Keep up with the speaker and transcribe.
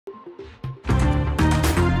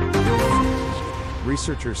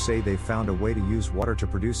Researchers say they've found a way to use water to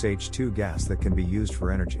produce H2 gas that can be used for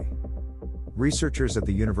energy. Researchers at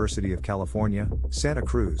the University of California, Santa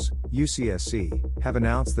Cruz, UCSC, have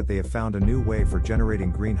announced that they have found a new way for generating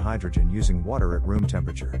green hydrogen using water at room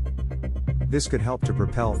temperature. This could help to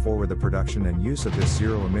propel forward the production and use of this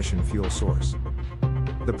zero-emission fuel source.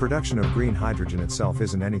 The production of green hydrogen itself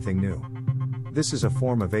isn't anything new. This is a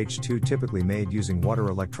form of H2 typically made using water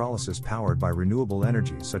electrolysis powered by renewable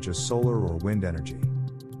energies such as solar or wind energy.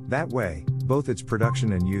 That way, both its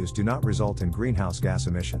production and use do not result in greenhouse gas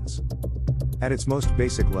emissions. At its most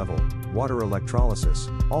basic level, water electrolysis,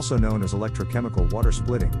 also known as electrochemical water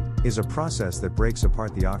splitting, is a process that breaks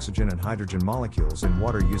apart the oxygen and hydrogen molecules in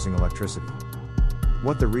water using electricity.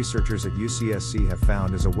 What the researchers at UCSC have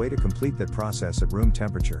found is a way to complete that process at room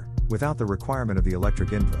temperature, without the requirement of the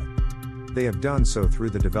electric input. They have done so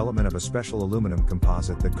through the development of a special aluminum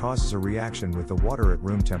composite that causes a reaction with the water at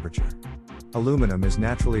room temperature. Aluminum is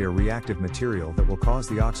naturally a reactive material that will cause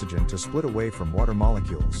the oxygen to split away from water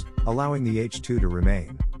molecules, allowing the H2 to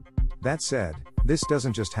remain. That said, this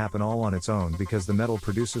doesn't just happen all on its own because the metal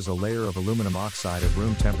produces a layer of aluminum oxide at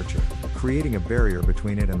room temperature, creating a barrier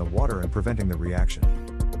between it and the water and preventing the reaction.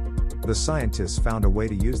 The scientists found a way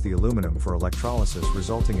to use the aluminum for electrolysis,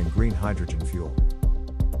 resulting in green hydrogen fuel.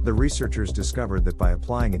 The researchers discovered that by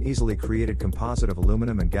applying an easily created composite of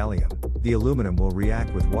aluminum and gallium, the aluminum will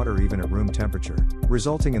react with water even at room temperature,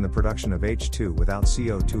 resulting in the production of H2 without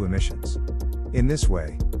CO2 emissions. In this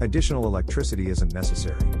way, additional electricity isn't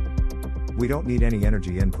necessary. "We don't need any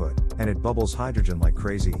energy input, and it bubbles hydrogen like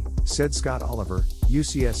crazy," said Scott Oliver,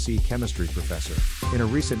 UCSC chemistry professor, in a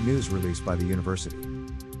recent news release by the university.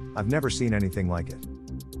 "I've never seen anything like it."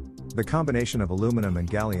 The combination of aluminum and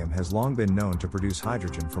gallium has long been known to produce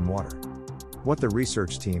hydrogen from water. What the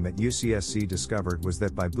research team at UCSC discovered was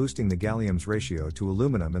that by boosting the gallium's ratio to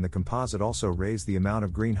aluminum in the composite also raised the amount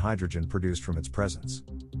of green hydrogen produced from its presence.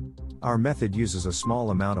 "Our method uses a small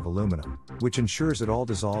amount of aluminum, which ensures it all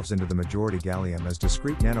dissolves into the majority gallium as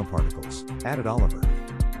discrete nanoparticles," added Oliver.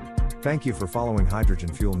 Thank you for following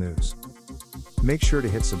Hydrogen Fuel News. Make sure to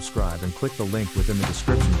hit subscribe and click the link within the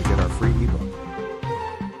description to get our free ebook.